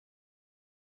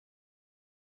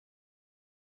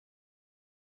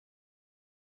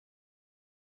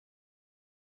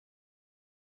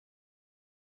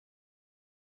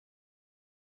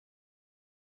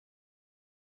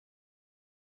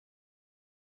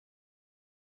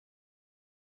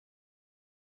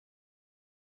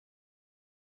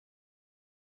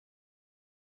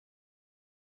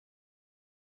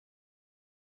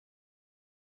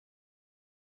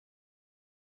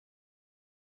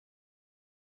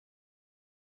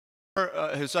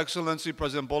His Excellency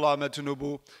President Bola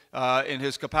Tinubu, in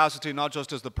his capacity not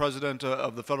just as the President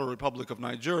of the Federal Republic of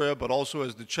Nigeria, but also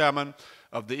as the Chairman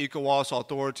of the ECOWAS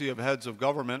Authority of Heads of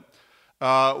Government,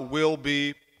 will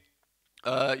be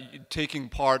taking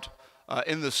part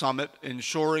in the summit,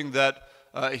 ensuring that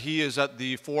he is at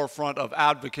the forefront of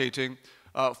advocating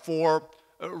for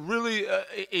really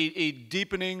a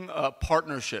deepening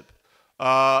partnership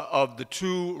of the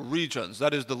two regions,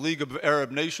 that is the League of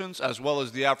Arab Nations as well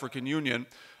as the African Union,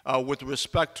 with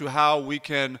respect to how we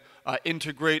can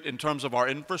integrate in terms of our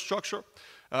infrastructure,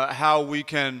 how we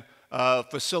can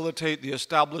facilitate the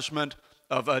establishment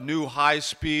of a new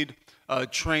high-speed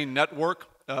train network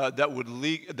that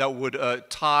would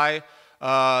tie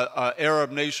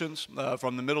Arab nations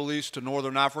from the Middle East to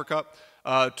Northern Africa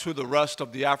to the rest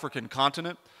of the African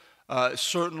continent.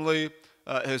 Certainly,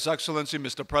 His Excellency,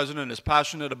 Mr. President, is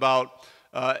passionate about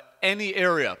any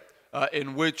area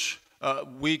in which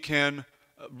we can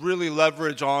really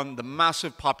leverage on the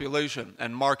massive population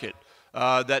and market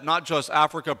that not just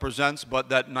Africa presents, but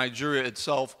that Nigeria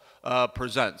itself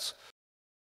presents.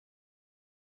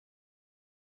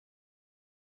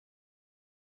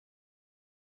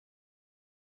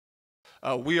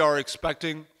 We are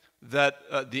expecting that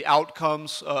the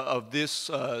outcomes of this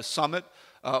summit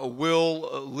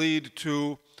will lead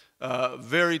to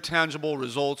very tangible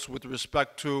results with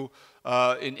respect to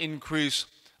an increase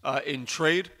in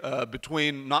trade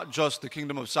between not just the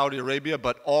Kingdom of Saudi Arabia,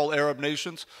 but all Arab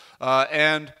nations,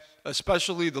 and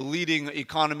especially the leading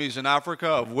economies in Africa,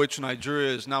 of which Nigeria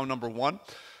is now #1.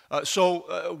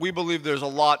 So we believe there's a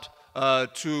lot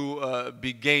to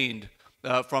be gained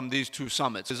from these two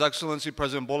summits. His Excellency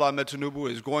President Bola Tinubu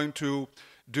is going to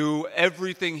do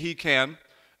everything he can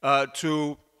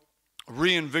to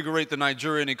reinvigorate the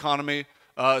Nigerian economy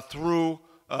through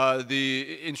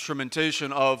the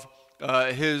instrumentation of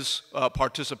his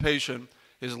participation,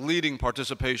 his leading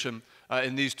participation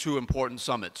in these two important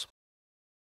summits.